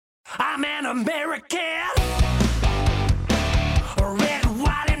I'm an American, red,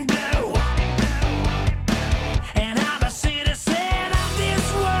 white, and blue, and I'm a citizen of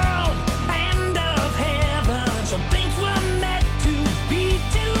this world and of heaven. Some things were meant to be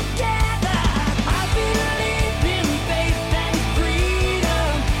together. I believe in faith and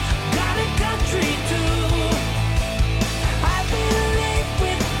freedom, got a country too. I believe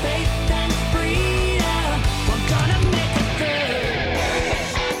with faith and freedom, we're gonna make it good.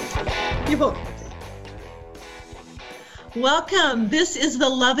 You're welcome. Welcome. This is the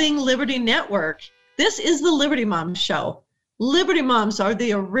Loving Liberty Network. This is the Liberty Moms Show. Liberty Moms are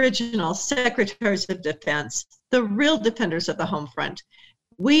the original secretaries of defense, the real defenders of the home front.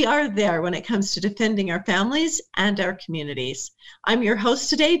 We are there when it comes to defending our families and our communities. I'm your host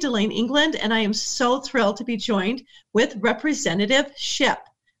today, Delane England, and I am so thrilled to be joined with Representative Shipp.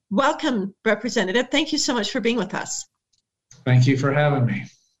 Welcome, Representative. Thank you so much for being with us. Thank you for having me.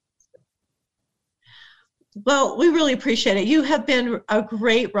 Well, we really appreciate it. You have been a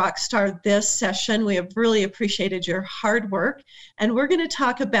great rock star this session. We have really appreciated your hard work. And we're going to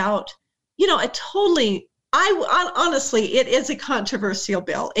talk about, honestly, it is a controversial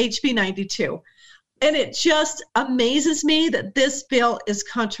bill, HB 92. And it just amazes me that this bill is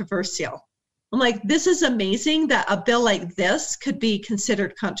controversial. I'm like, this is amazing that a bill like this could be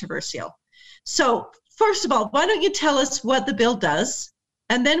considered controversial. So first of all, why don't you tell us what the bill does?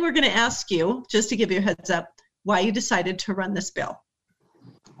 And then we're going to ask you, just to give you a heads up, why you decided to run this bill.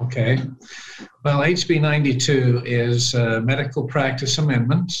 Okay. Well, HB 92 is medical practice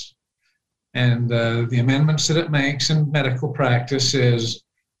amendments. And the amendments that it makes in medical practice is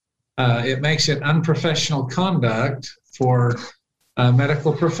it makes it unprofessional conduct for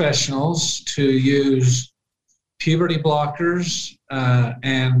medical professionals to use puberty blockers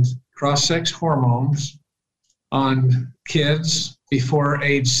and cross-sex hormones on kids before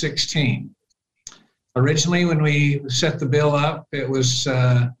age 16. Originally, when we set the bill up, it was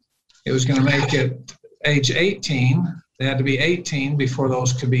going to make it age 18. They had to be 18 before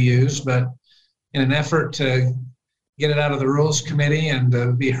those could be used, but in an effort to get it out of the Rules Committee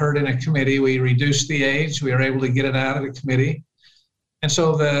and be heard in a committee, we reduced the age. We were able to get it out of the committee. And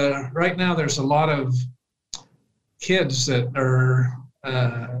so right now there's a lot of kids that are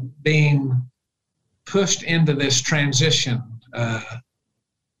being pushed into this transition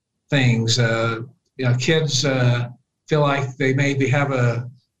things. Kids feel like they maybe have a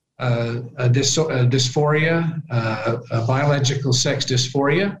dysphoria, a biological sex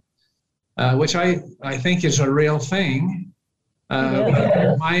dysphoria, which I think is a real thing.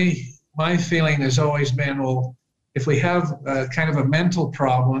 My feeling has always been, well, if we have kind of a mental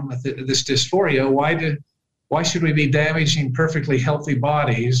problem with this dysphoria, why should we be damaging perfectly healthy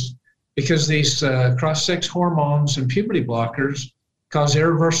bodies? Because these cross-sex hormones and puberty blockers cause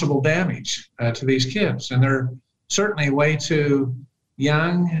irreversible damage to these kids. And they're certainly way too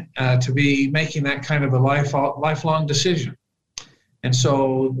young to be making that kind of a lifelong decision. And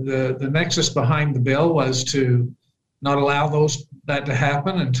so the nexus behind the bill was to not allow that to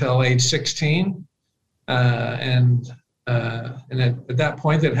happen until age 16. And at that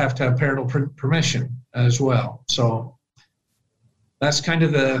point, they'd have to have parental permission as well. So that's kind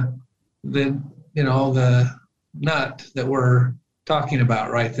of the nut that we're talking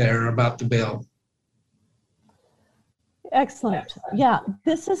about right there about the bill. Excellent. Yeah,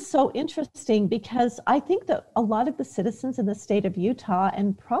 this is so interesting because I think that a lot of the citizens in the state of Utah,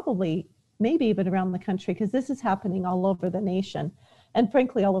 and probably maybe even around the country, because this is happening all over the nation and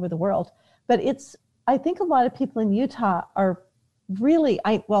frankly all over the world, but I think a lot of people in Utah are really,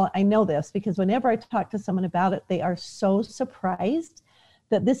 I know this because whenever I talk to someone about it, they are so surprised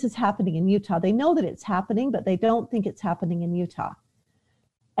that this is happening in Utah. They know that it's happening, but they don't think it's happening in Utah.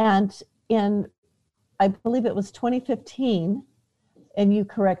 And I believe it was 2015, and you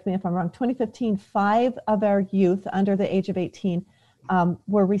correct me if I'm wrong, 2015, 5 of our youth under the age of 18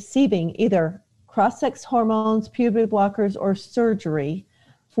 were receiving either cross-sex hormones, puberty blockers, or surgery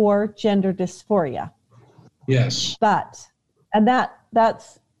for gender dysphoria. Yes. And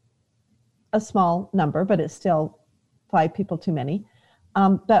that's a small number, but it's still 5 people too many.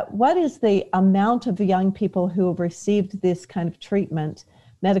 But what is the amount of young people who have received this kind of treatment,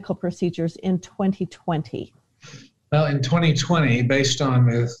 medical procedures in 2020? Well, in 2020, based on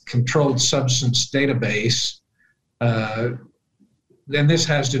the controlled substance database, and this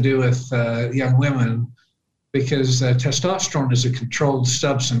has to do with young women, because testosterone is a controlled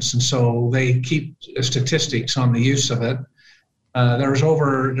substance, and so they keep statistics on the use of it.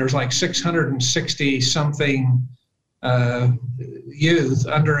 There's like 660 something youth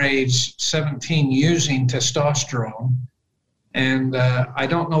under age 17 using testosterone, And I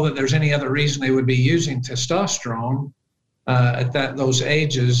don't know that there's any other reason they would be using testosterone at those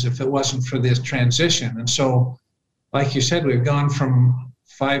ages if it wasn't for this transition. And so, like you said, we've gone from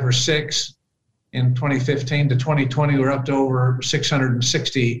 5 or 6 in 2015 to 2020. We're up to over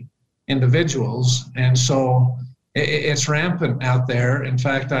 660 individuals. And so it's rampant out there. In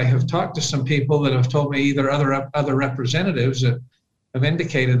fact, I have talked to some people that have told me, either other representatives that have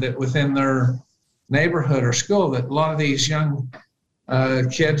indicated that within their neighborhood or school, that a lot of these young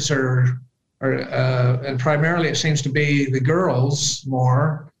kids are and primarily it seems to be the girls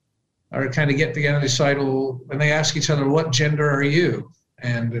more, are kind of get together and decide, well, and they ask each other, what gender are you?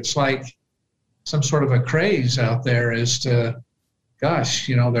 And it's like some sort of a craze out there as to, gosh,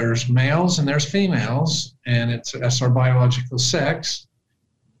 there's males and there's females, and that's our biological sex.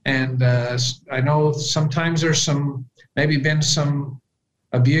 And I know sometimes there's maybe been some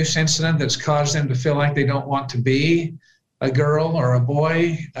abuse incident that's caused them to feel like they don't want to be a girl or a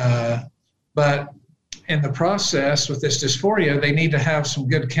boy. But in the process with this dysphoria, they need to have some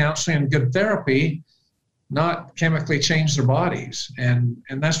good counseling and good therapy, not chemically change their bodies. And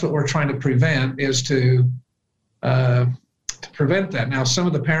that's what we're trying to prevent, is to prevent that. Now, some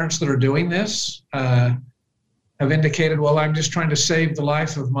of the parents that are doing this have indicated, well, I'm just trying to save the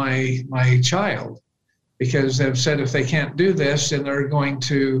life of my child, because they've said if they can't do this, then they're going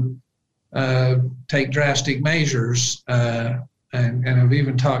to take drastic measures, and have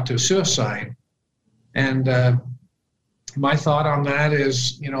even talked to suicide. And my thought on that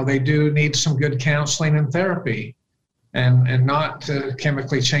is, they do need some good counseling and therapy, and not to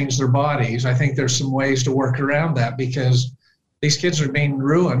chemically change their bodies. I think there's some ways to work around that, because these kids are being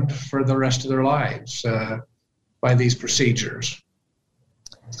ruined for the rest of their lives by these procedures.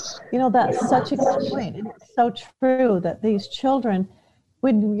 That's such a good point. It's so true that these children,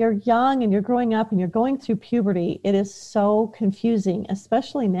 when you're young and you're growing up and you're going through puberty, it is so confusing,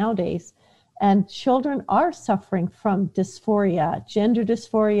 especially nowadays. And children are suffering from dysphoria, gender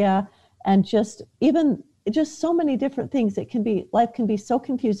dysphoria, and just so many different things. Life can be so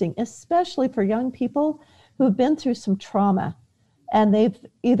confusing, especially for young people who have been through some trauma. And they've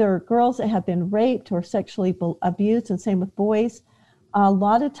either girls that have been raped or sexually abused, and same with boys. A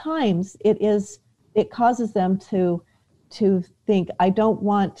lot of times it causes them to think, I don't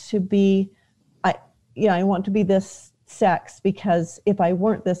want to be, I want to be this sex, because if I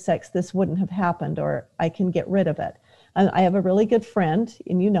weren't this sex, this wouldn't have happened, or I can get rid of it. And I have a really good friend,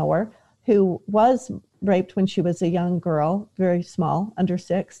 and you know her, who was raped when she was a young girl, very small, under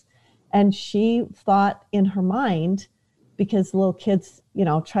 6. And she thought in her mind, because little kids,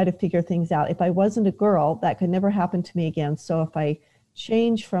 try to figure things out, if I wasn't a girl, that could never happen to me again. So if I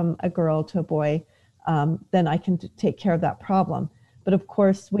change from a girl to a boy, then I can take care of that problem. But of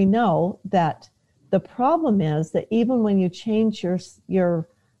course, we know that the problem is that even when you change your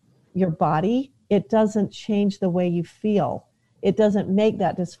body, it doesn't change the way you feel. It doesn't make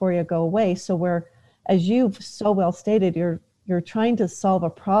that dysphoria go away. So as you've so well stated, you're trying to solve a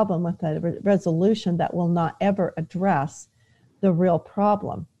problem with a resolution that will not ever address the real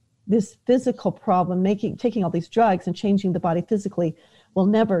problem. This physical problem, taking all these drugs and changing the body physically, will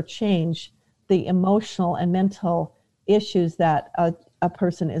never change the emotional and mental issues that a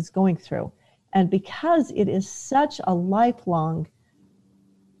person is going through. And because it is such a lifelong,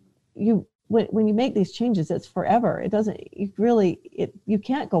 when you make these changes, it's forever. You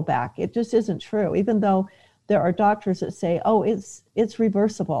can't go back. It just isn't true. Even though there are doctors that say, oh, it's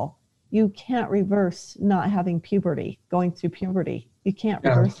reversible. You can't reverse not having puberty, going through puberty. You can't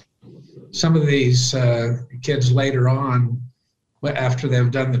reverse. Some of these kids later on, after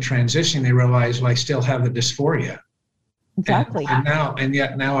they've done the transition, they realize, well, I still have the dysphoria. Exactly. And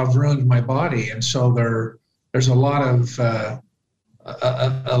yet now I've ruined my body. And so there's a lot of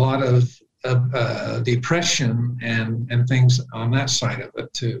depression and things on that side of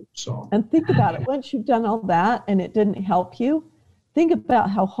it too. So. And think about it. Once you've done all that and it didn't help you, think about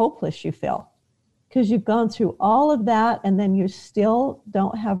how hopeless you feel, because you've gone through all of that and then you still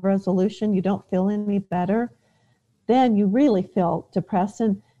don't have resolution. You don't feel any better. Then you really feel depressed.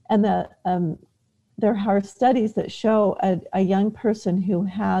 And there are studies that show a young person who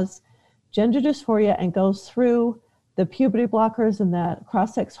has gender dysphoria and goes through the puberty blockers and the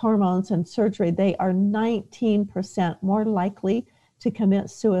cross-sex hormones and surgery, they are 19% more likely to commit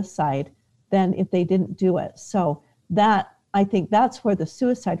suicide than if they didn't do it. So I think that's where the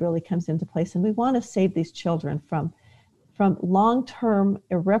suicide really comes into place. And we want to save these children from long-term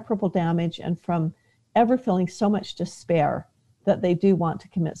irreparable damage and from ever feeling so much despair that they do want to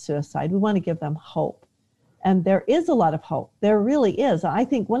commit suicide. We want to give them hope. And there is a lot of hope. There really is. I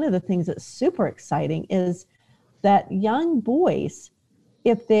think one of the things that's super exciting is that young boys,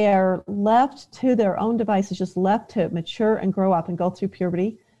 if they're left to their own devices, just left to mature and grow up and go through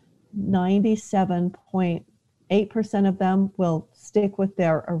puberty, 97.8% of them will stick with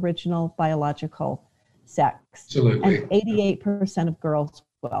their original biological sex. Absolutely. And 88% of girls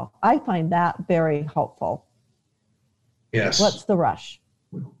will. I find that very helpful. Yes. What's the rush?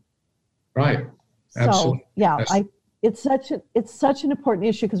 Right. Absolutely. So, yeah, Yes. it's such an important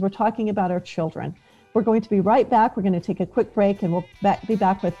issue because we're talking about our children. We're going to be right back. We're going to take a quick break, and we'll be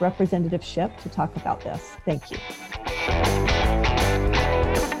back with Representative Shipp to talk about this. Thank you.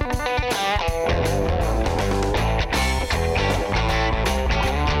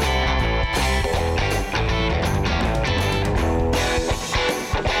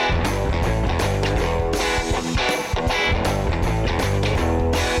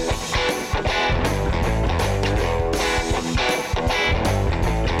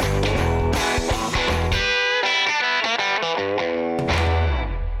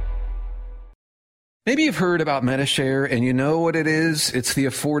 Maybe you've heard about Medi-Share and you know what it is. It's the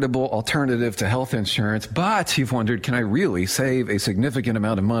affordable alternative to health insurance, but you've wondered, can I really save a significant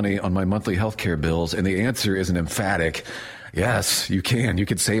amount of money on my monthly healthcare bills? And the answer is an emphatic yes, you can. You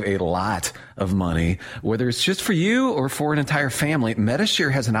could save a lot of money, whether it's just for you or for an entire family.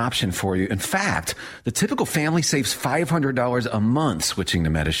 Medi-Share has an option for you. In fact, the typical family saves $500 a month switching to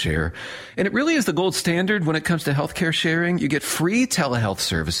Medi-Share. And it really is the gold standard when it comes to healthcare sharing. You get free telehealth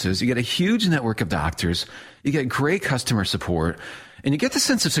services. You get a huge network of doctors. You get great customer support. And you get the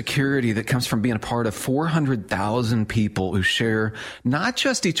sense of security that comes from being a part of 400,000 people who share not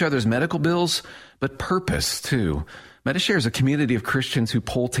just each other's medical bills, but purpose too. Medi-Share is a community of Christians who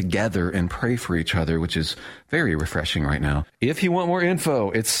pull together and pray for each other, which is very refreshing right now. If you want more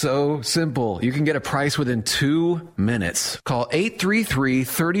info, it's so simple. You can get a price within 2 minutes. Call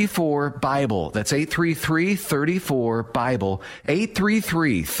 833-34-BIBLE. That's 833-34-BIBLE.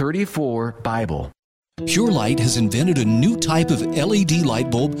 833-34-BIBLE. Pure Light has invented a new type of LED light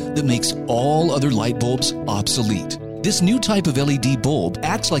bulb that makes all other light bulbs obsolete. This new type of LED bulb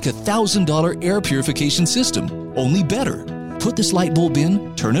acts like a $1,000 air purification system, only better. Put this light bulb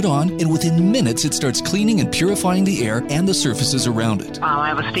in, turn it on, and within minutes it starts cleaning and purifying the air and the surfaces around it. I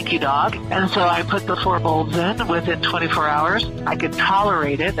have a stinky dog, and so I put the 4 bulbs in within 24 hours. I could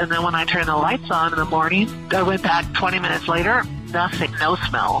tolerate it, and then when I turned the lights on in the morning, I went back 20 minutes later, nothing, no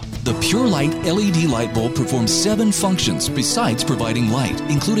smell. The Pure Light LED light bulb performs 7 functions besides providing light,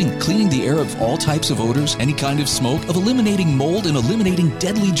 including cleaning the air of all types of odors, any kind of smoke, of eliminating mold, and eliminating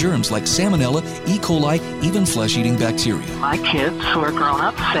deadly germs like Salmonella, E. coli, even flesh-eating bacteria. My kids who are grown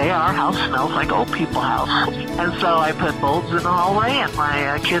up say our house smells like old people's house. And so I put bulbs in the hallway, and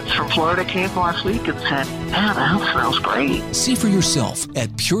my kids from Florida came last week and said, man, the house smells great. See for yourself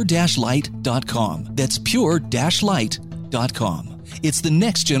at pure-light.com. That's pure-light.com. It's the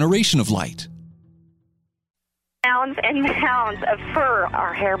next generation of light. Mounds and mounds of fur.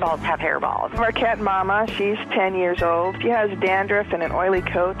 Our hairballs have hairballs. Marquette Mama, she's 10 years old. She has dandruff and an oily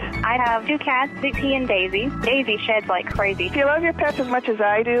coat. I have 2 cats, Big P and Daisy. Daisy sheds like crazy. If you love your pets as much as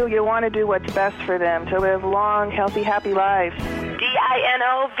I do, you want to do what's best for them to live long, healthy, happy lives. DINOVITE.com.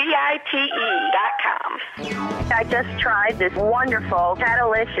 I just tried this wonderful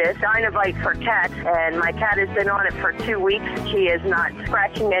Catalicious Dynovite for cats, and my cat has been on it for 2 weeks. She is not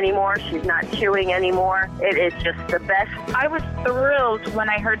scratching anymore. She's not chewing anymore. It is just the best. I was thrilled when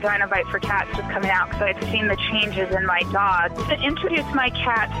I heard Dynovite for cats was coming out because I'd seen the changes in my dog. To introduce my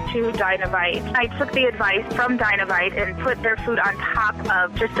cats to Dynovite, I took the advice from Dynovite and put their food on top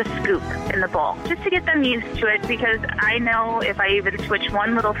of just a scoop in the bowl, just to get them used to it, because I know if I even switch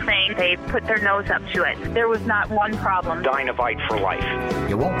one little thing, they put their nose up to it. There was not one problem. Dynovite for life.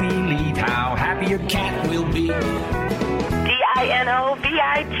 You won't believe how happy your cat will be.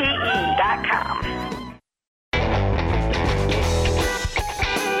 DINOVITE.com.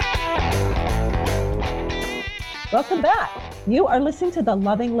 Welcome back. You are listening to the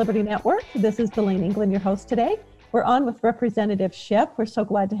Loving Liberty Network. This is Delane England, your host today. We're on with Representative Shipp. We're so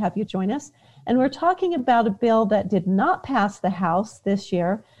glad to have you join us. And we're talking about a bill that did not pass the House this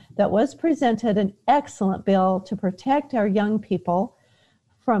year, that was presented, an excellent bill to protect our young people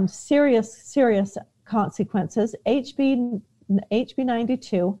from serious consequences. HB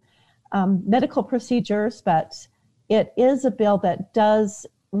 92, medical procedures, but it is a bill that does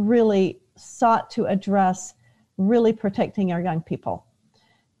really sought to address really protecting our young people.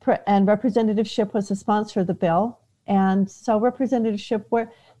 And Representative Shipp was the sponsor of the bill. And so Representative Shipp,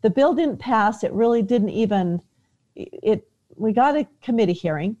 where the bill didn't pass, it really didn't even, we got a committee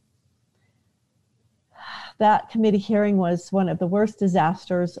hearing. That committee hearing was one of the worst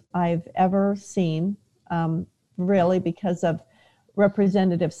disasters I've ever seen. really because of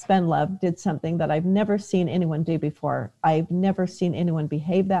Representative Spenlove did something that I've never seen anyone do before. I've never seen anyone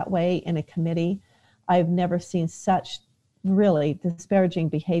behave that way in a committee. I've never seen such really disparaging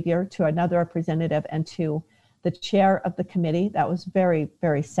behavior to another representative and to the chair of the committee. That was very,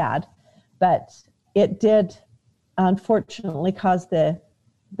 very sad. But it did unfortunately cause the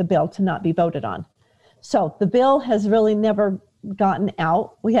bill to not be voted on. So the bill has really never gotten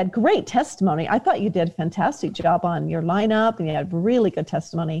out. We had great testimony. I thought you did a fantastic job on your lineup, and you had really good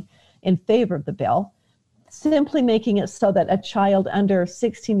testimony in favor of the bill. Simply making it so that a child under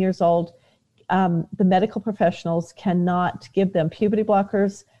 16 years old, the medical professionals cannot give them puberty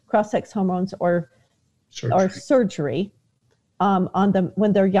blockers, cross-sex hormones, or surgery on them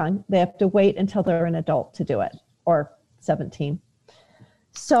when they're young. They have to wait until they're an adult to do it, or 17.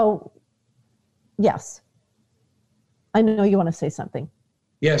 So, yes. I know you want to say something.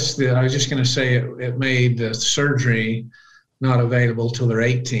 Yes, I was just going to say it made the surgery not available till they're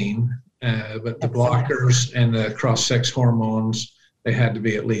 18, but the blockers and the cross-sex hormones, they had to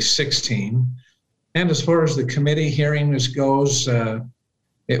be at least 16. And as far as the committee hearing goes,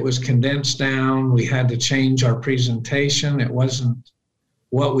 it was condensed down. We had to change our presentation. It wasn't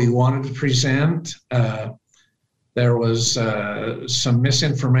what we wanted to present. There was some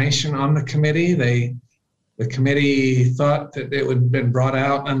misinformation on the committee. The committee thought that it would have been brought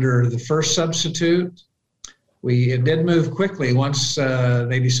out under the first substitute. It did move quickly once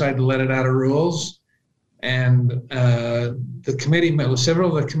they decided to let it out of rules. And the committee,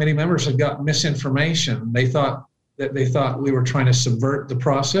 several of the committee members had got misinformation. They thought we were trying to subvert the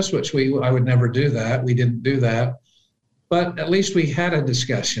process, which I would never do that. We didn't do that. But at least we had a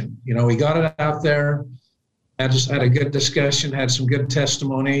discussion. We got it out there, had a good discussion, had some good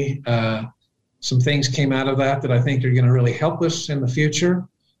testimony. Some things came out of that I think are going to really help us in the future.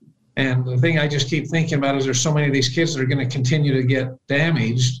 And the thing I just keep thinking about is there's so many of these kids that are going to continue to get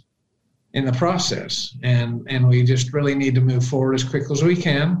damaged in the process. And we just really need to move forward as quickly as we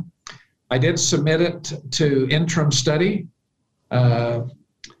can. I did submit it to interim study. The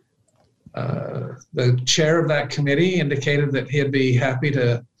chair of that committee indicated that he'd be happy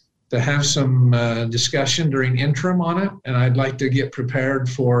to have some discussion during interim on it. And I'd like to get prepared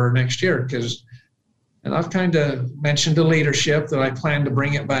for next year and I've kind of mentioned to leadership that I plan to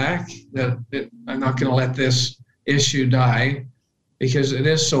bring it back, that I'm not going to let this issue die because it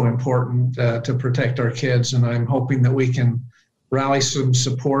is so important to protect our kids. And I'm hoping that we can rally some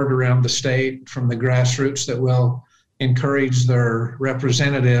support around the state from the grassroots that will encourage their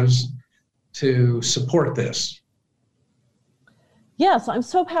representatives to support this. Yes, I'm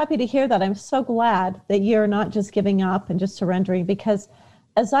so happy to hear that. I'm so glad that you're not just giving up and just surrendering, because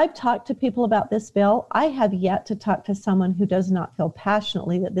as I've talked to people about this bill, I have yet to talk to someone who does not feel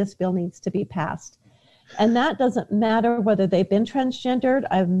passionately that this bill needs to be passed. And that doesn't matter whether they've been transgendered.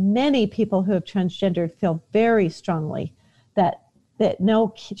 I have many people who have transgendered feel very strongly that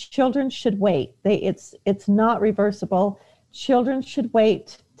no, children should wait. It's not reversible. Children should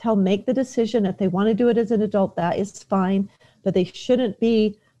wait till make the decision. If they want to do it as an adult, that is fine, but they shouldn't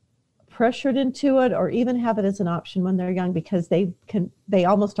be pressured into it or even have it as an option when they're young, because they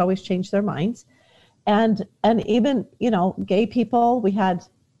almost always change their minds. And even, gay people, we had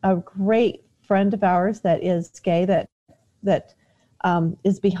a great friend of ours that is gay that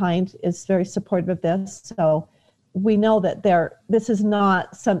is very supportive of this. So we know that this is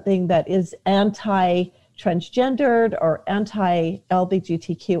not something that is anti-transgendered or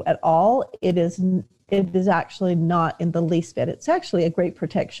anti-LGBTQ at all. It is actually not in the least bit. It's actually a great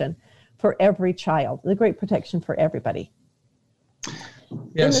protection for every child, a great protection for everybody.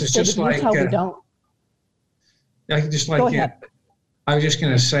 Yes, it's just like we don't. I just Go like ahead. I was just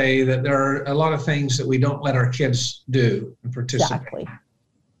going to say that there are a lot of things that we don't let our kids do and participate. Exactly.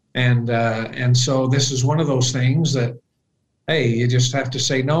 And so this is one of those things that, hey, you just have to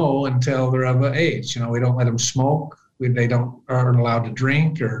say no until they're of age. We don't let them smoke. They aren't allowed to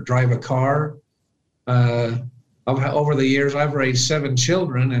drink or drive a car. Over the years, I've raised 7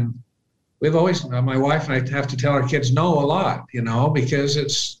 children, and we've always, my wife and I have to tell our kids no a lot, because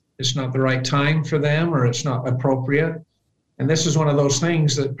it's not the right time for them or it's not appropriate. And this is one of those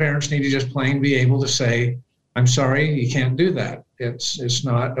things that parents need to just plain be able to say, I'm sorry, you can't do that. It's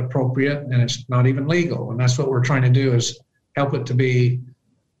not appropriate and it's not even legal. And that's what we're trying to do, is help it to be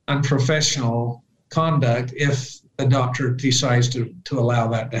unprofessional conduct if the doctor decides to allow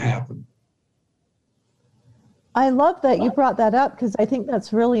that to happen. I love that you brought that up, because I think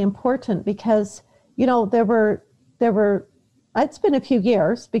that's really important, because, there were, it's been a few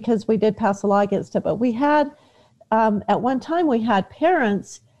years because we did pass a law against it, but we had, at one time we had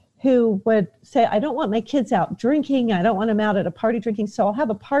parents who would say, I don't want my kids out drinking. I don't want them out at a party drinking. So I'll have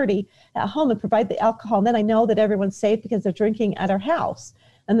a party at home and provide the alcohol. And then I know that everyone's safe because they're drinking at our house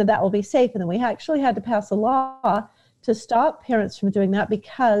and that will be safe. And then we actually had to pass a law to stop parents from doing that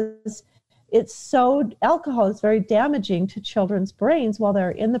because alcohol is very damaging to children's brains while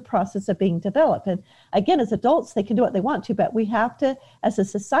they're in the process of being developed. And again, as adults, they can do what they want to, but we have to, as a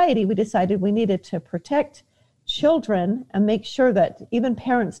society, we decided we needed to protect children and make sure that even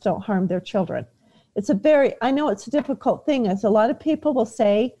parents don't harm their children. I know it's a difficult thing, as a lot of people will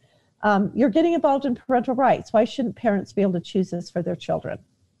say, you're getting involved in parental rights. Why shouldn't parents be able to choose this for their children?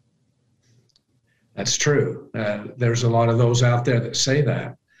 That's true. There's a lot of those out there that say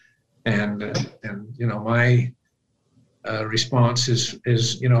that. And my response is,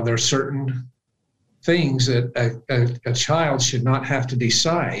 there are certain things that a child should not have to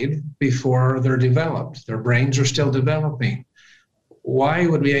decide before they're developed. Their brains are still developing. Why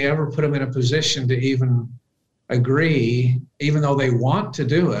would we ever put them in a position to even agree, even though they want to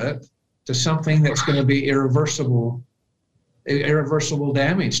do it, to something that's going to be irreversible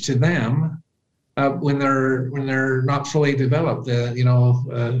damage to them when they're not fully developed?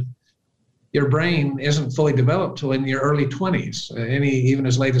 Your brain isn't fully developed till in your early 20s, even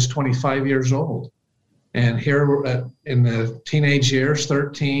as late as 25 years old. And here in the teenage years,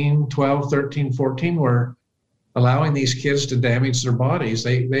 12, 13, 14, we're allowing these kids to damage their bodies.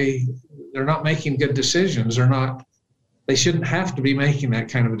 They're not making good decisions. They shouldn't have to be making that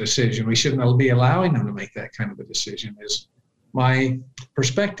kind of a decision. We shouldn't be allowing them to make that kind of a decision, is my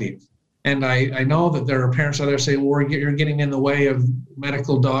perspective. And I know that there are parents out there say, well, you're getting in the way of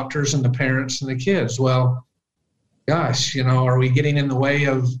medical doctors and the parents and the kids. Well, gosh, are we getting in the way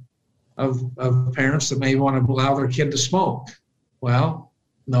of parents that may want to allow their kid to smoke? Well,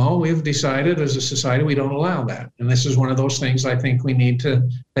 no, we've decided as a society we don't allow that. And this is one of those things I think we need to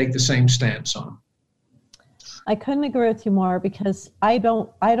take the same stance on. I couldn't agree with you more, because I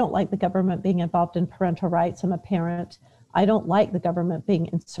don't like the government being involved in parental rights. I'm a parent. I don't like the government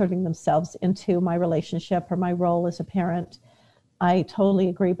inserting themselves into my relationship or my role as a parent. I totally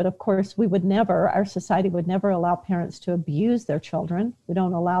agree. But of course, our society would never allow parents to abuse their children. We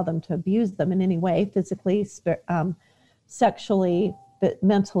don't allow them to abuse them in any way, physically, sexually,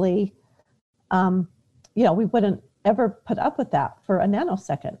 mentally. We wouldn't ever put up with that for a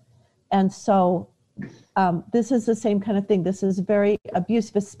nanosecond. And so this is the same kind of thing. This is very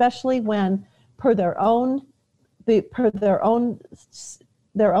abusive, especially when per their own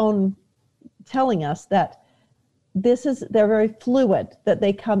telling us that they're very fluid, that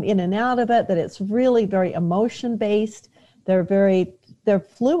they come in and out of it, that it's really very emotion based. They're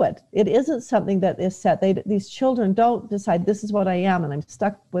fluid. It isn't something that is set. These children don't decide this is what I am and I'm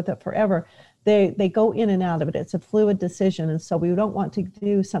stuck with it forever. They go in and out of it. It's a fluid decision. And so we don't want to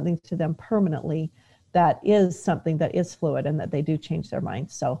do something to them permanently that is something that is fluid and that they do change their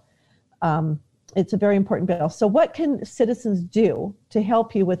mind. So it's a very important bill. So what can citizens do to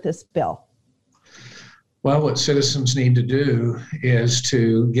help you with this bill? Well, what citizens need to do is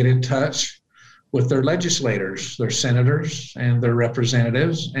to get in touch with their legislators, their senators and their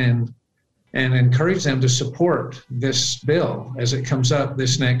representatives, and encourage them to support this bill as it comes up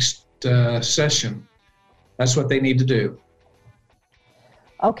this next session. That's what they need to do.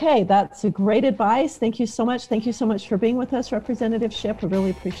 Okay, that's a great advice. Thank you so much. Thank you so much for being with us, Representative Shipp. We really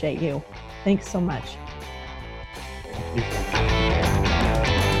appreciate you. Thanks so much. Thank you.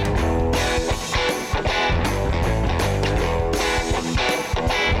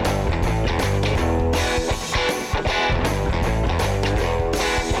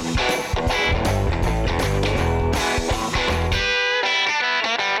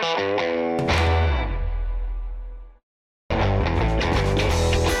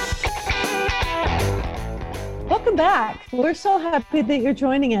 Welcome back. We're so happy that you're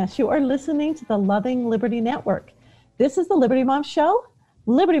joining us. You are listening to the Loving Liberty Network. This is the Liberty Mom Show.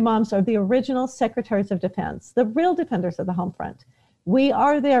 Liberty Moms are the original secretaries of defense, the real defenders of the home front. We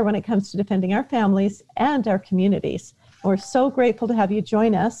are there when it comes to defending our families and our communities. We're so grateful to have you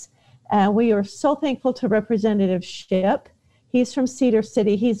join us. We are so thankful to Representative Shipp. He's from Cedar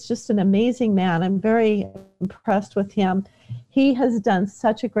City. He's just an amazing man. I'm very impressed with him. He has done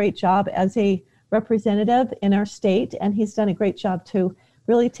such a great job as a representative in our state, and he's done a great job to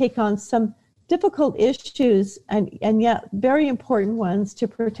really take on some difficult issues and yet very important ones to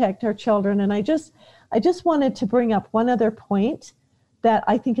protect our children. And I just wanted to bring up one other point that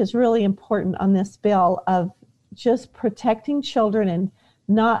I think is really important on this bill of just protecting children and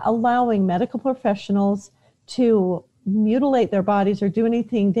not allowing medical professionals to mutilate their bodies or do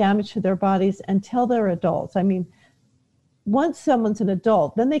anything damage to their bodies until they're adults. I mean, once someone's an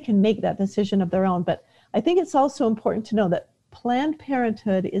adult, then they can make that decision of their own. But I think it's also important to know that Planned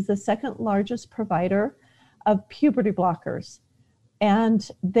Parenthood is the second largest provider of puberty blockers. And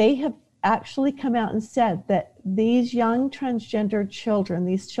they have actually come out and said that these young transgender children,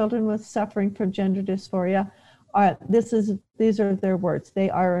 these children with suffering from gender dysphoria, these are their words, they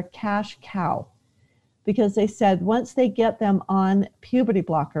are a cash cow. Because they said once they get them on puberty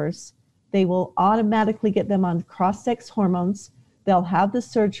blockers, they will automatically get them on cross-sex hormones. They'll have the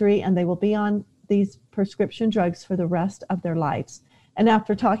surgery and they will be on these prescription drugs for the rest of their lives. And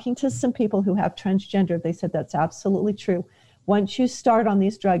after talking to some people who have transgender, they said that's absolutely true. Once you start on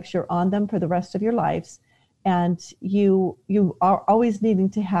these drugs, you're on them for the rest of your lives. And you are always needing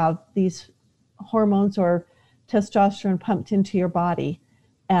to have these hormones or testosterone pumped into your body.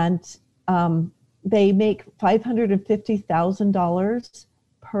 And they make $550,000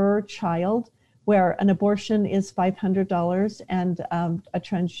 per child, where an abortion is $500, and a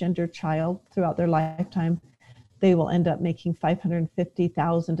transgender child throughout their lifetime, they will end up making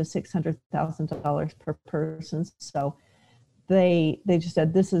 $550,000 to $600,000 per person. So they just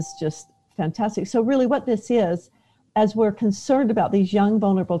said, this is just fantastic. So really what this is, as we're concerned about these young,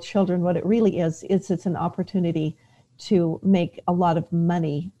 vulnerable children, what it really is it's an opportunity to make a lot of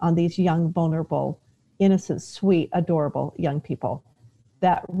money on these young, vulnerable, innocent, sweet, adorable young people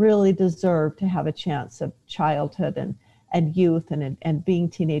that really deserve to have a chance of childhood and youth and being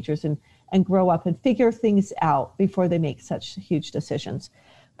teenagers and grow up and figure things out before they make such huge decisions.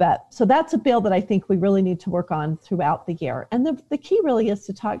 So that's a bill that I think we really need to work on throughout the year. And the key really is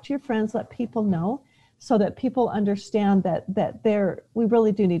to talk to your friends, let people know, so that people understand that we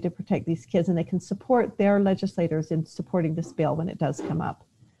really do need to protect these kids, and they can support their legislators in supporting this bill when it does come up.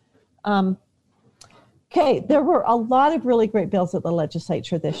 Okay, there were a lot of really great bills at the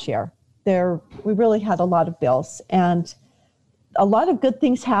legislature this year. We really had a lot of bills, and a lot of good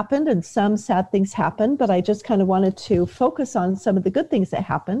things happened and some sad things happened, but I just kind of wanted to focus on some of the good things that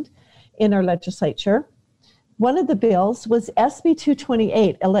happened in our legislature. One of the bills was SB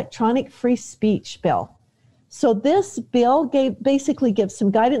 228, Electronic Free Speech Bill. So this bill basically gives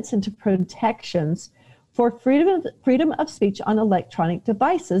some guidance into protections for freedom of speech on electronic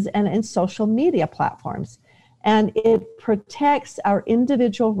devices and in social media platforms. And it protects our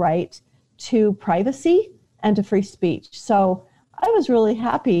individual right to privacy and to free speech. So I was really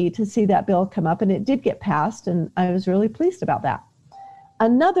happy to see that bill come up, and it did get passed, and I was really pleased about that.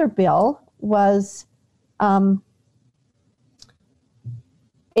 Another bill was HB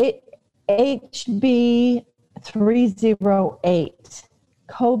 308,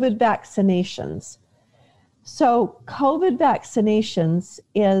 COVID vaccinations. So COVID vaccinations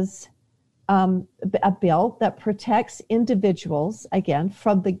is a bill that protects individuals, again,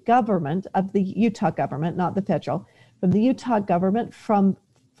 from the government of the Utah government, not the federal, from the Utah government from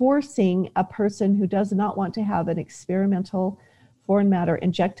forcing a person who does not want to have an experimental foreign matter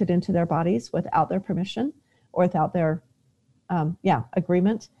injected into their bodies without their permission or without their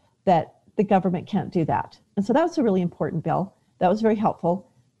agreement, that the government can't do that. And so that was a really important bill. That was very helpful.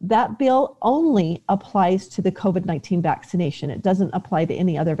 That bill only applies to the COVID-19 vaccination. It doesn't apply to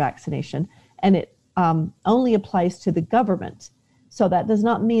any other vaccination, and it only applies to the government. So that does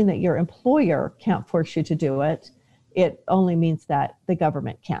not mean that your employer can't force you to do it. It only means that the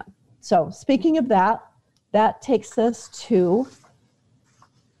government can. So speaking of that, that takes us to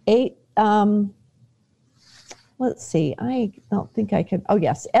let's see, I don't think I could,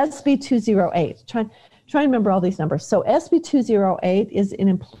 SB 208. Try to remember all these numbers. So SB 208 is an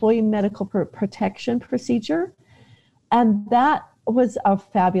employee medical protection procedure. And that was a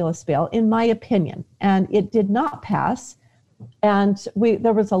fabulous bill, in my opinion. And it did not pass. And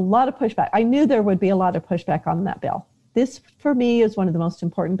there was a lot of pushback. I knew there would be a lot of pushback on that bill. This, for me, is one of the most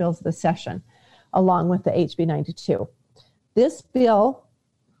important bills of the session, along with the HB 92. This bill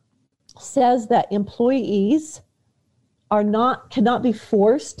says that employees cannot be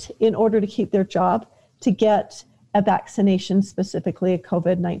forced, in order to keep their job, to get a vaccination, specifically a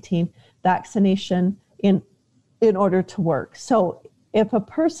COVID-19 vaccination in order to work. So if a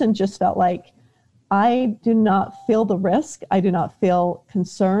person just felt like, I do not feel the risk, I do not feel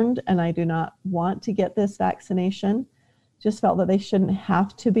concerned, and I do not want to get this vaccination, just felt that they shouldn't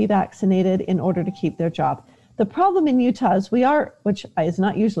have to be vaccinated in order to keep their job. The problem in Utah is which is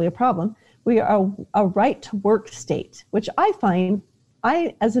not usually a problem, we are a right to work state, which I find,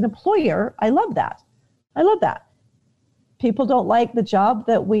 as an employer, I love that. I love that. People don't like the job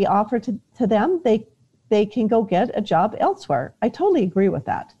that we offer to them, they can go get a job elsewhere. I totally agree with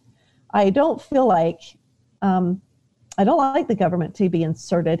that. I don't feel like, I I don't like the government to be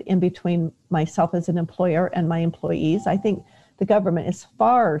inserted in between myself as an employer and my employees. I think the government is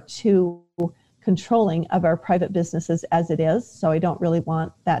far too controlling of our private businesses as it is, so I don't really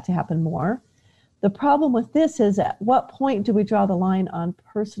want that to happen more. The problem with this is, at what point do we draw the line on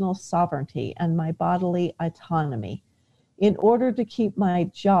personal sovereignty and my bodily autonomy? In order to keep my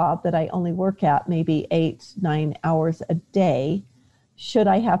job that I only work at maybe 8-9 hours a day, should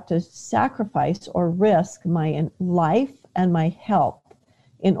I have to sacrifice or risk my life and my health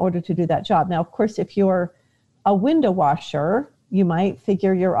in order to do that job? Now, of course, if you're a window washer, you might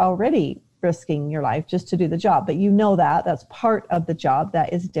figure you're already risking your life just to do the job, but you know that that's part of the job.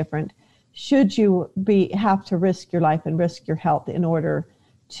 That is different. Should you have to risk your life and risk your health in order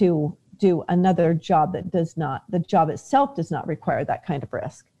to do another job that the job itself does not require that kind of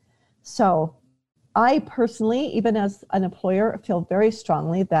risk? So I personally, even as an employer, feel very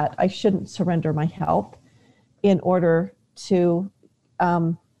strongly that I shouldn't surrender my health in order to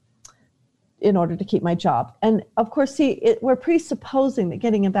keep my job. And of course, we're presupposing that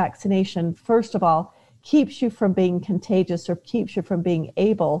getting a vaccination, first of all, keeps you from being contagious or keeps you from being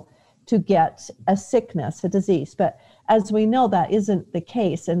able to get a sickness, a disease. But as we know, that isn't the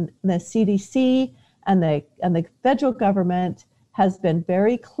case. And the CDC and the federal government has been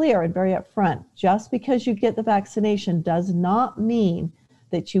very clear and very upfront. Just because you get the vaccination does not mean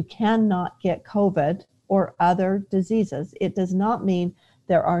that you cannot get COVID or other diseases. It does not mean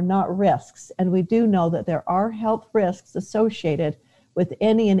there are not risks. And we do know that there are health risks associated with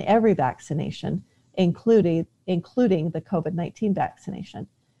any and every vaccination, including the COVID-19 vaccination.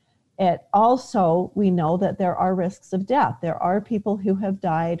 We know that there are risks of death. There are people who have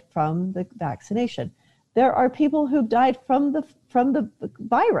died from the vaccination. There are people who died from the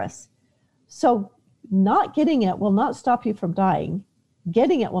virus. So not getting it will not stop you from dying.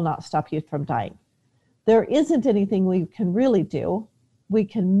 Getting it will not stop you from dying. There isn't anything we can really do. We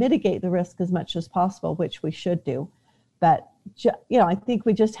can mitigate the risk as much as possible, which we should do. But I think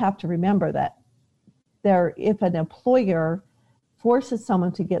we just have to remember that if an employer forces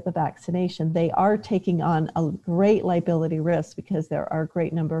someone to get the vaccination, they are taking on a great liability risk, because there are a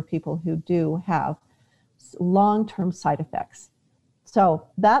great number of people who do have long-term side effects. So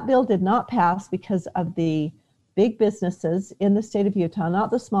that bill did not pass because of the big businesses in the state of Utah, not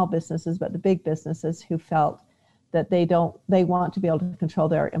the small businesses, but the big businesses who felt that they want to be able to control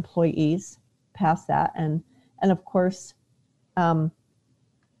their employees past that. And of course,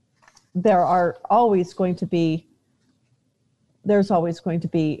 there's always going to be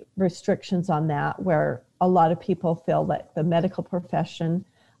restrictions on that, where a lot of people feel that the medical profession,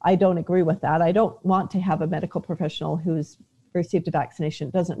 I don't agree with that. I don't want to have a medical professional who's received a vaccination.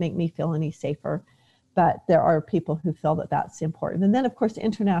 It doesn't make me feel any safer, but there are people who feel that that's important. And then, of course,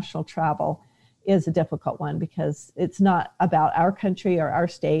 international travel is a difficult one, because it's not about our country or our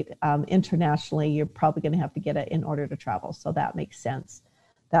state. Internationally, you're probably going to have to get it in order to travel. So that makes sense.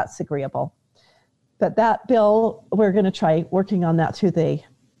 That's agreeable. But that bill, we're going to try working on that through the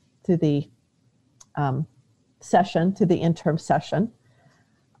session, to the interim session.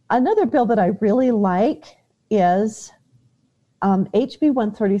 Another bill that I really like is HB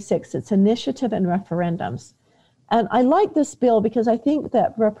 136. It's initiative and referendums. And I like this bill because I think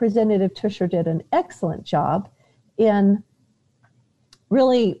that Representative Tusher did an excellent job in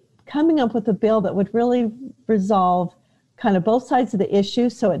really coming up with a bill that would really resolve kind of both sides of the issue,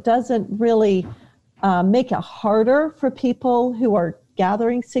 so it doesn't really make it harder for people who are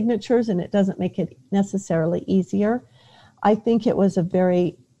gathering signatures, and it doesn't make it necessarily easier. I think it was a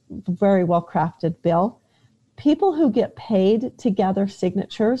very, very well-crafted bill. People who get paid to gather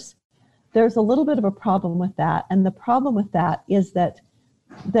signatures, there's a little bit of a problem with that. And the problem with that is that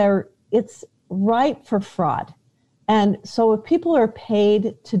it's ripe for fraud. And so if people are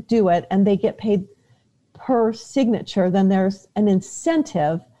paid to do it and they get paid per signature, then there's an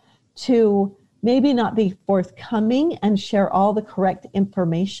incentive to maybe not be forthcoming and share all the correct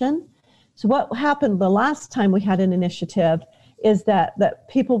information. So what happened the last time we had an initiative is that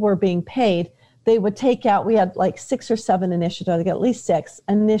people were being paid. They would take out, we had like 6 or 7 initiatives, at least 6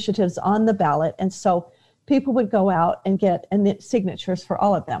 initiatives on the ballot. And so people would go out and get signatures for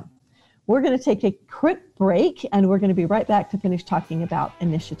all of them. We're going to take a quick break, and we're going to be right back to finish talking about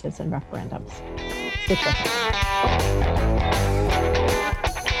initiatives and referendums. Stick with us.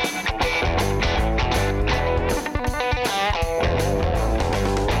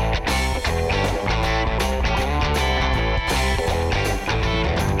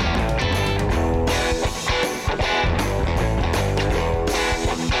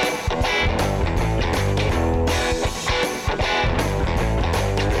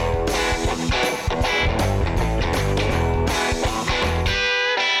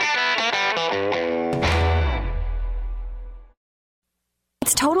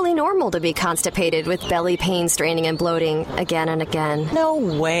 normal to be constipated with belly pain, straining, and bloating again and again. No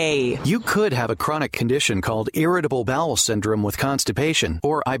way. You could have a chronic condition called irritable bowel syndrome with constipation,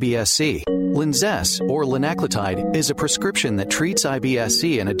 or IBS-C. Linzess, or linaclotide, is a prescription that treats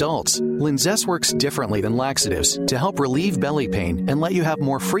IBS-C in adults. Linzess works differently than laxatives to help relieve belly pain and let you have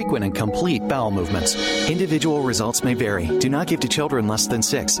more frequent and complete bowel movements. Individual results may vary. Do not give to children less than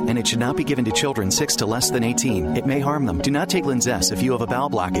 6, and it should not be given to children 6 to less than 18. It may harm them. Do not take Linzess if you have a bowel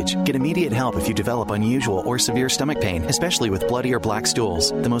blockage. Get immediate help if you develop unusual or severe stomach pain, especially with bloody or black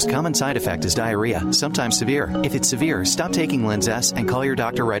stools. The most common side effect is diarrhea, sometimes severe. If it's severe, stop taking Linzess and call your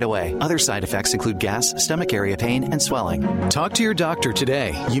doctor right away. Other side effects include gas, stomach area pain, and swelling. Talk to your doctor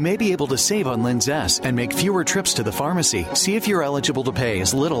today. You may be able to save on Linzess and make fewer trips to the pharmacy. See if you're eligible to pay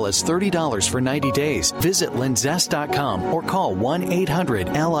as little as $30 for 90 days. Visit linzess.com or call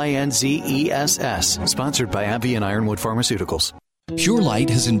 1-800-LINZESS. Sponsored by AbbVie and Ironwood Pharmaceuticals. Pure Light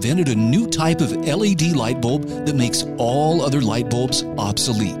has invented a new type of LED light bulb that makes all other light bulbs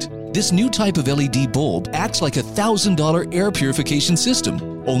obsolete. This new type of LED bulb acts like a $1,000 air purification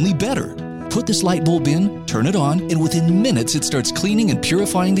system, only better. Put this light bulb in, turn it on, and within minutes it starts cleaning and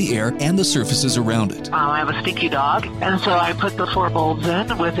purifying the air and the surfaces around it. I have a stinky dog, and so I put the 4 bulbs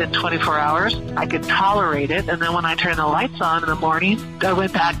in within 24 hours. I could tolerate it, and then when I turned the lights on in the morning, I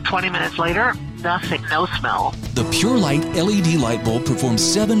went back 20 minutes later, nothing, no smell. The Pure Light LED light bulb performs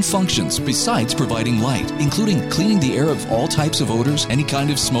 7 functions besides providing light, including cleaning the air of all types of odors, any kind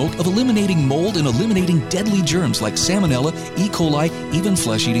of smoke, of eliminating mold and eliminating deadly germs like Salmonella, E. coli, even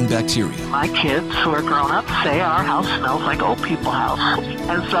flesh-eating bacteria. My kids who are grown up say our house smells like old people's house.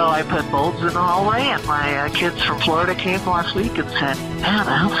 And so I put bulbs in the hallway, and my kids from Florida came last week and said, man,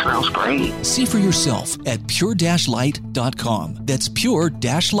 the house smells great. See for yourself at pure-light.com. That's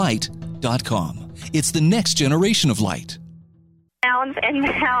pure-light.com. It's the next generation of light. Mounds and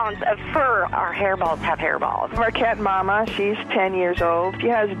mounds of fur. Our hairballs have hairballs. Our cat Mama, she's 10 years old. She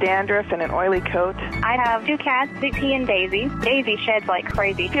has dandruff and an oily coat. I have 2 cats, Vicky and Daisy. Daisy sheds like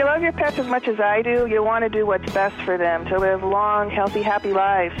crazy. If you love your pets as much as I do, you want to do what's best for them to live long, healthy, happy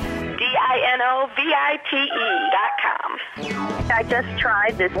lives. DINOVITE.com. I just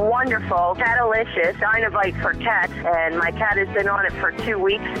tried this wonderful Catalicious Dynavite for cats, and my cat has been on it for 2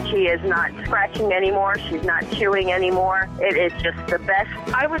 weeks. She is not scratching anymore. She's not chewing anymore. It is just the best.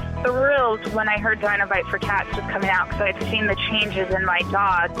 I was thrilled when I heard Dynavite for cats was coming out because I'd seen the changes in my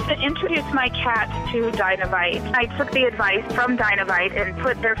dog. To introduce my cats to Dynavite, I took the advice from Dynavite and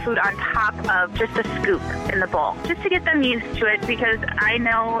put their food on top of just a scoop in the bowl, just to get them used to it, because I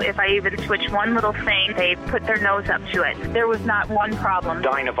know if I even switch one little thing, they put their nose up to it. There was not one problem.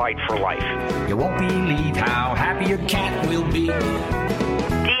 Dynavite for life. You won't believe how happy your cat will be.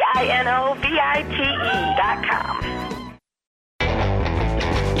 DINOVITE.com.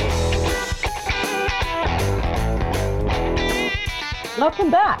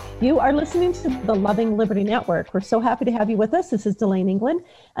 Welcome back. You are listening to the Loving Liberty Network. We're so happy to have you with us. This is Delane England.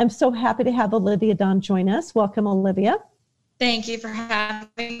 I'm so happy to have Olivia Don join us. Welcome, Olivia. Thank you for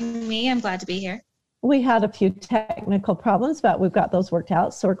having me. I'm glad to be here. We had a few technical problems, but we've got those worked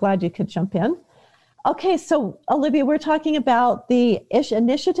out, so we're glad you could jump in. Okay, so Olivia, we're talking about the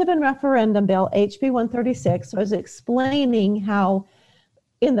Initiative and Referendum Bill, HB 136. So I was explaining how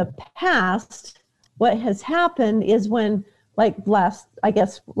in the past, what has happened is when, like last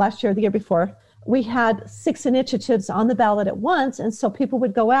year or the year before, we had 6 initiatives on the ballot at once. And so people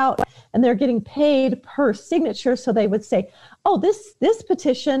would go out and they're getting paid per signature. So they would say, oh, this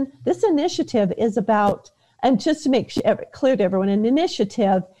petition, this initiative is about, and just to make clear to everyone, an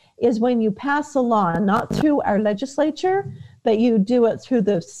initiative is when you pass a law, not through our legislature, but you do it through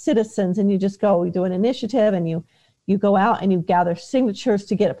the citizens, and you just go, you do an initiative and you go out and you gather signatures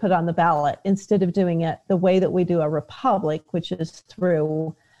to get it put on the ballot, instead of doing it the way that we do a republic, which is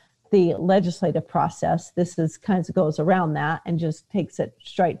through the legislative process. This is kind of goes around that and just takes it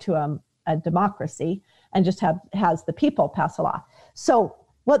straight to a democracy and just has the people pass a law. So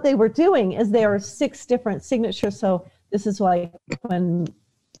what they were doing is there are 6 different signatures. So this is like when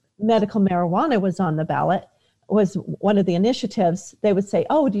medical marijuana was on the ballot, was one of the initiatives. They would say,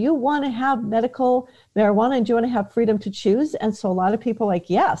 oh, do you want to have medical marijuana and do you want to have freedom to choose? And so a lot of people are like,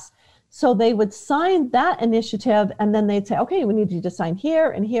 yes. So they would sign that initiative, and then they'd say, okay, we need you to sign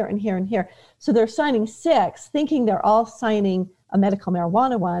here and here and here and here. So they're signing 6, thinking they're all signing a medical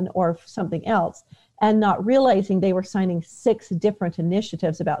marijuana one or something else, and not realizing they were signing 6 different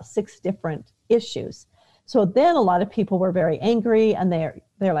initiatives about 6 different issues. So then a lot of people were very angry, and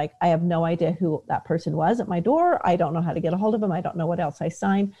they're like, I have no idea who that person was at my door. I don't know how to get a hold of them. I don't know what else I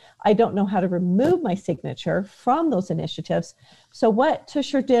signed. I don't know how to remove my signature from those initiatives. So what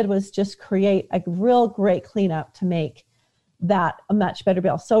Tusher did was just create a real great cleanup to make that a much better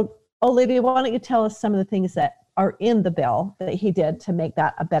bill. So Olivia, why don't you tell us some of the things that are in the bill that he did to make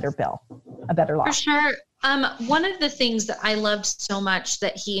that a better bill, a better law? For sure. One of the things that I loved so much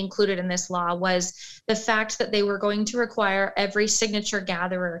that he included in this law was the fact that they were going to require every signature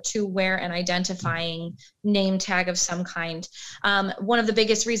gatherer to wear an identifying name tag of some kind. One of the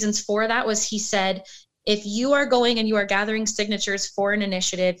biggest reasons for that was he said, if you are going and you are gathering signatures for an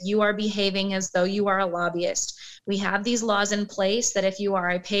initiative, you are behaving as though you are a lobbyist. We have these laws in place that if you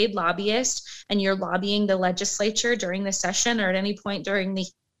are a paid lobbyist and you're lobbying the legislature during the session or at any point during the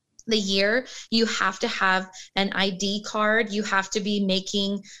year, you have to have an ID card. You have to be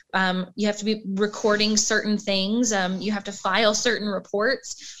making, you have to be recording certain things. You have to file certain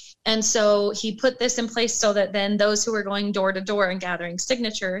reports. And so he put this in place so that then those who were going door to door and gathering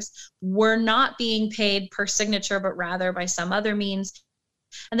signatures were not being paid per signature, but rather by some other means.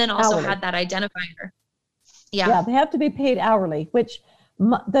 And then also hourly. had that identifier. Yeah, they have to be paid hourly, which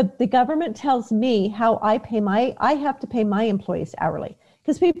the government tells me how I have to pay my employees hourly.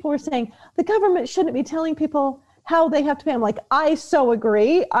 Because people were saying the government shouldn't be telling people how they have to pay. I'm like, I so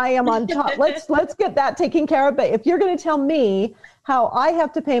agree. I am on top. Let's get that taken care of. But if you're going to tell me how I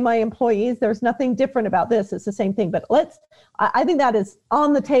have to pay my employees, there's nothing different about this. It's the same thing. But I think that is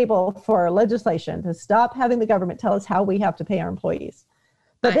on the table for legislation to stop having the government tell us how we have to pay our employees.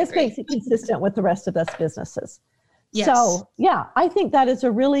 But this makes it consistent with the rest of us businesses. Yes. So yeah, I think that is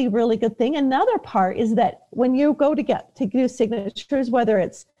a really, really good thing. Another part is that when you go to do signatures, whether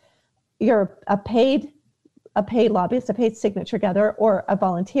it's you're a paid lobbyist, a paid signature gatherer, or a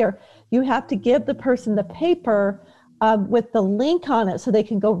volunteer, you have to give the person the paper with the link on it so they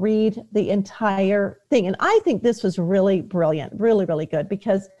can go read the entire thing. And I think this was really brilliant, really, really good,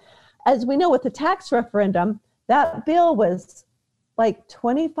 because as we know with the tax referendum, that bill was like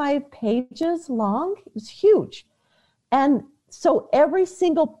 25 pages long. It was huge. And so every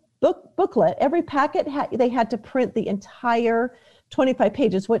single booklet, every packet, they had to print the entire 25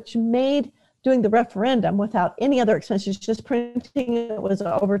 pages, which made doing the referendum without any other expenses, just printing it, was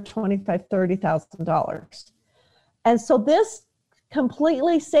over $25,000, $30,000. And so this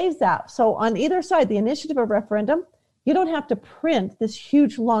completely saves that. So on either side, the initiative or referendum, you don't have to print this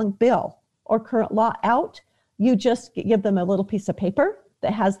huge long bill or current law out. You just give them a little piece of paper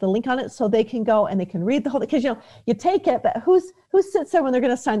that has the link on it so they can go and they can read the whole, because you take it, but who sits there when they're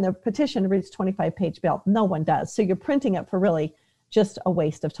going to sign the petition and reads 25-page bill? No one does. So you're printing it for really just a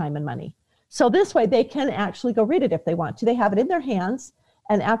waste of time and money. So this way they can actually go read it if they want to. They have it in their hands,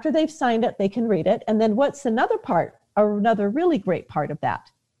 and after they've signed it, they can read it. And then what's another part, or another really great part of that?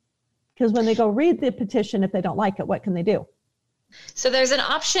 Because when they go read the petition, if they don't like it, what can they do? So there's an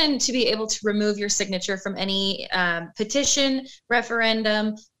option to be able to remove your signature from any petition,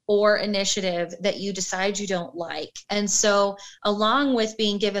 referendum, or initiative that you decide you don't like. And so along with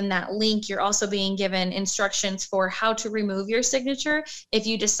being given that link, you're also being given instructions for how to remove your signature if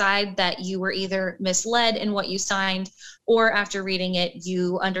you decide that you were either misled in what you signed, or after reading it,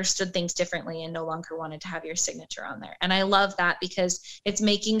 you understood things differently and no longer wanted to have your signature on there. And I love that because it's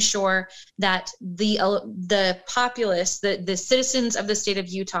making sure that the populace, the citizens of the state of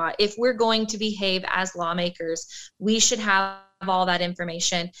Utah, if we're going to behave as lawmakers, we should have all that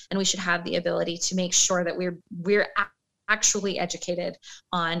information, and we should have the ability to make sure that we're actually educated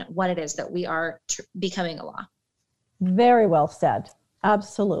on what it is that we are becoming a law. Very well said.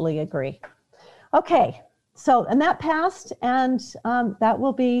 Absolutely agree. Okay, so, and that passed, and that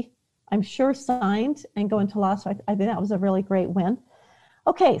will be, I'm sure, signed and go into law. So I think that was a really great win.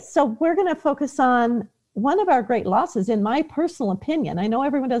 Okay, so we're going to focus on one of our great losses, in my personal opinion. I know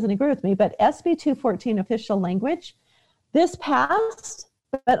everyone doesn't agree with me, but SB 214, official language. This passed,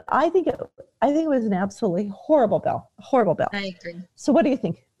 but I think it was an absolutely horrible bill. Horrible bill. I agree. So what do you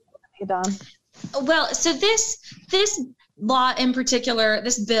think, Dawn? Well, so this law in particular,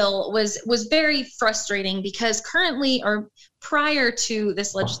 this bill was very frustrating because currently, or prior to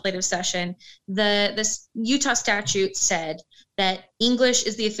this legislative session, this Utah statute said that English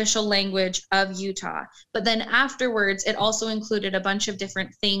is the official language of Utah. But then afterwards, it also included a bunch of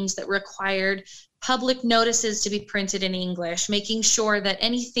different things that required public notices to be printed in English, making sure that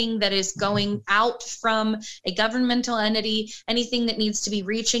anything that is going out from a governmental entity, anything that needs to be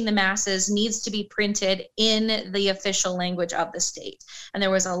reaching the masses, needs to be printed in the official language of the state. And there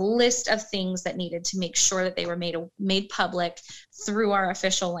was a list of things that needed to make sure that they were made public through our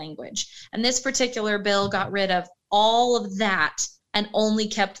official language. And this particular bill got rid of all of that and only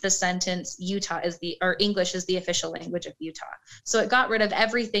kept the sentence English is the official language of Utah. So it got rid of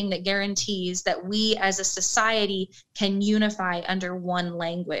everything that guarantees that we as a society can unify under one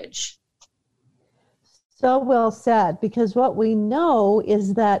language. So well said, because what we know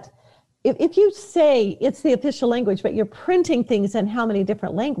is that if you say it's the official language, but you're printing things in how many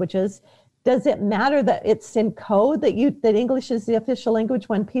different languages, does it matter that it's in code that English is the official language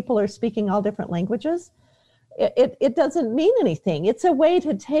when people are speaking all different languages? It doesn't mean anything. It's a way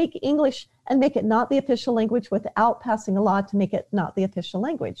to take English and make it not the official language without passing a law to make it not the official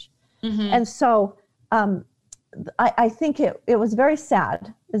language. Mm-hmm. And so I think it was very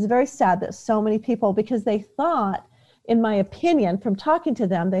sad. It was very sad that so many people, because they thought, in my opinion, from talking to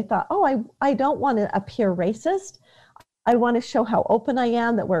them, they thought, I don't want to appear racist. I want to show how open I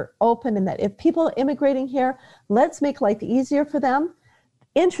am, that we're open, and that if people are immigrating here, let's make life easier for them.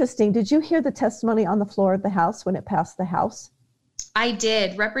 Interesting. Did you hear the testimony on the floor of the House when it passed the House? I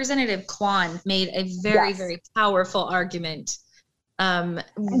did. Representative Kwan made a very, very powerful argument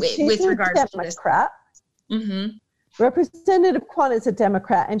with regards to this. Mm-hmm. Representative Kwan is a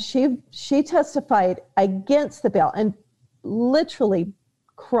Democrat, and she testified against the bill and literally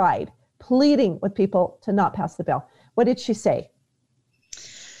cried, pleading with people to not pass the bill. What did she say?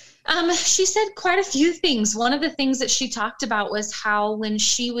 She said quite a few things. One of the things that she talked about was how when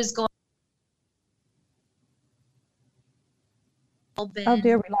she was going... Oh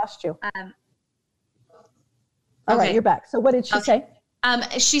dear, we lost you. All right, you're back. So what did she say?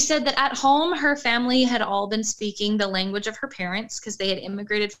 She said that at home, her family had all been speaking the language of her parents because they had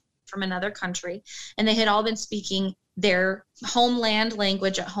immigrated from another country, and they had all been speaking their homeland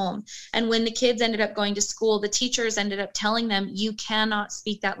language at home. And when the kids ended up going to school, the teachers ended up telling them, you cannot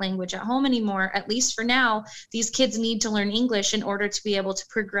speak that language at home anymore. At least for now, these kids need to learn English in order to be able to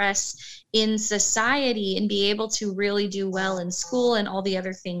progress in society and be able to really do well in school and all the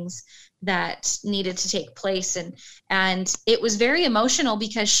other things that needed to take place. And it was very emotional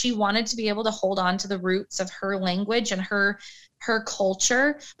because she wanted to be able to hold on to the roots of her language and her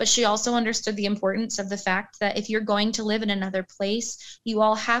culture, but she also understood the importance of the fact that if you're going to live in another place, you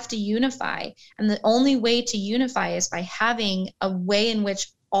all have to unify. And the only way to unify is by having a way in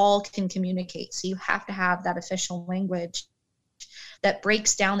which all can communicate. So you have to have that official language that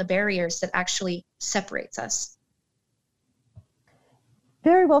breaks down the barriers that actually separates us.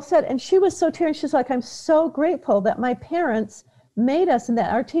 Very well said. And she was so teary. She's like, I'm so grateful that my parents made us and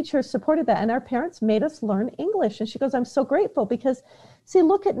that our teachers supported that, and our parents made us learn English. And she goes, I'm so grateful because, see,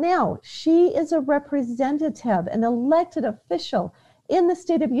 look at now. She is a representative, an elected official in the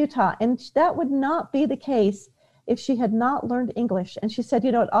state of Utah, and that would not be the case if she had not learned English. And she said,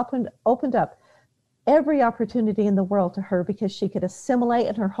 it opened up every opportunity in the world to her because she could assimilate,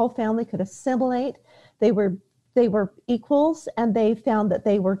 and her whole family could assimilate. They were equals, and they found that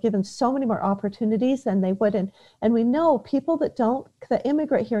they were given so many more opportunities than they would. And we know people that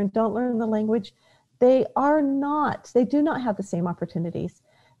immigrate here and don't learn the language, they do not have the same opportunities.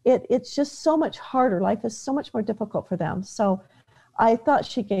 It's just so much harder. Life is so much more difficult for them. So I thought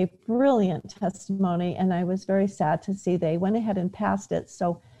she gave brilliant testimony, and I was very sad to see they went ahead and passed it.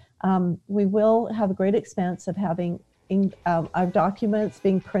 So we will have a great expense of having our documents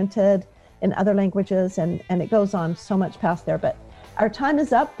being printed in other languages, and it goes on so much past there. But our time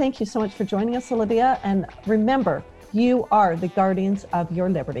is up. Thank you so much for joining us, Olivia. And remember, you are the guardians of your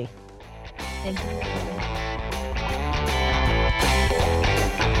liberty. Thank you.